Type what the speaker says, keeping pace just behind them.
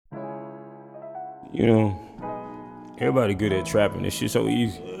You know, everybody good at trapping. This shit so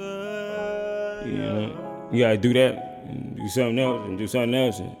easy. You know, you gotta do that, and do something else, and do something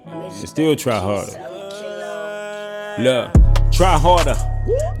else, and still try harder. Look, try harder.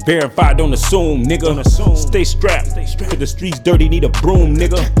 Verified, don't assume, nigga. Stay strapped, cause the streets dirty, need a broom,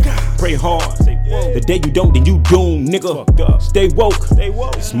 nigga. Pray hard. The day you don't, then you doom, nigga. Stay woke.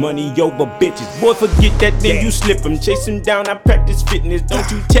 It's money over bitches. Boy, forget that, then you slip them. Chase them down, I practice fitness. Don't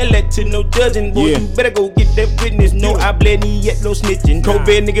you tell that to no judging. Boy, you better go get that witness. No, I bled me yet, no snitching.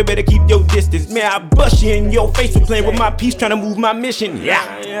 COVID, nigga, better keep your distance. Man, I bust you in your face for playing with my peace, trying to move my mission.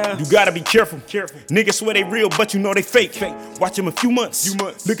 Yeah. You gotta be careful. Niggas swear they real, but you know they fake. Watch them a few months.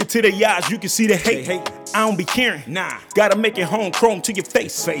 Look into their eyes, you can see the hate. I don't be caring. Gotta make it home chrome to your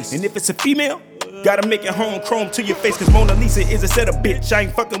face. And if it's a female, gotta make it home chrome to your face. Cause Mona Lisa is a setup bitch. I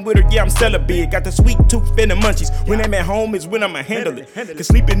ain't fucking with her, yeah, I'm celibate. Got the sweet tooth and the munchies. When I'm at home is when I'ma handle it. Cause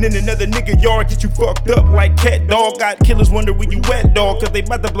sleeping in another nigga yard get you fucked up like cat dog. Got killers wonder where you at, dog. Cause they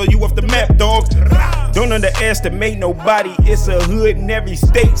bout to blow you off the map, dog. Don't underestimate nobody, it's a hood in every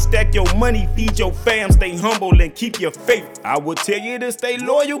state. Stack your money, feed your fam, stay humble and keep your faith. I would tell you to stay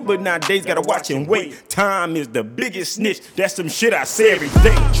loyal, but nowadays gotta watch and wait. Time is the biggest snitch, that's some shit I say every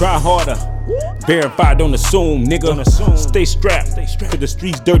day. Try harder, verified, don't assume, nigga. Stay strapped, cause the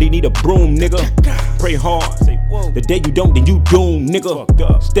streets dirty, need a broom, nigga. Pray hard, the day you don't, then you doom,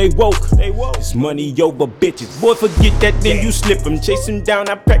 nigga. Stay woke, it's money over bitches. Boy, forget that, then you slip them. Chase them down,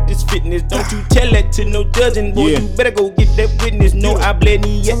 I practice fitness. Don't you tell that to no judging. Boy, you better go get that witness. No, I bled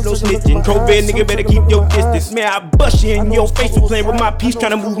me yet, no snitching. COVID, nigga, better keep your distance. Man, I bust you in your face for playing with my peace,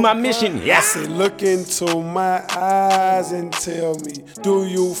 trying to move my mission. I say, look into my eyes and tell me, do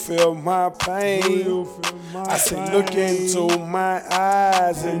you feel my pain? I say, look into my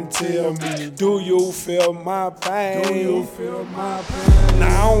eyes and tell me, do you feel my pain?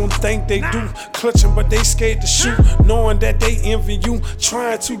 Now I don't think they do, clutching but they scared to shoot, knowing that they envy you,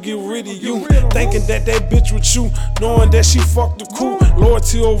 trying to get rid of you, thinking that bitch with you, knowing that she fucked the crew.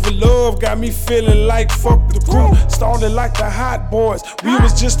 Loyalty over love got me feeling like fuck the crew. Started like the hot boys, we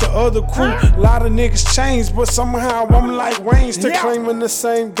was just the other crew. Lot of niggas changed, but somehow I'm like Wayne, still claiming the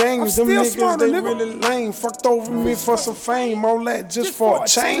same games. Them niggas, they really lame, fucked over me for some fame, all that just for a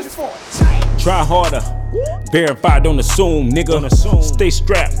change. Try harder, verified, don't assume, nigga. Stay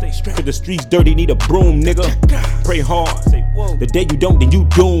strapped, cause the streets dirty, need a broom, nigga. Pray hard, the day you don't, then you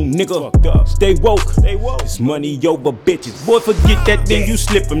doom, nigga. Stay woke, it's money over bitches. Boy, forget that, then you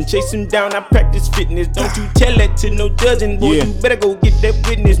slip them. Chase them down, I practice fitness. Don't you tell that to no judging. Boy, you better go get that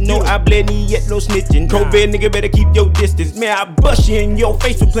witness. No, I bled me yet, no snitching. COVID, nigga, better keep your distance. Man, I bust you in your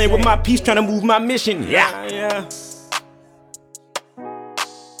face for playing with my peace, trying to move my mission. Yeah.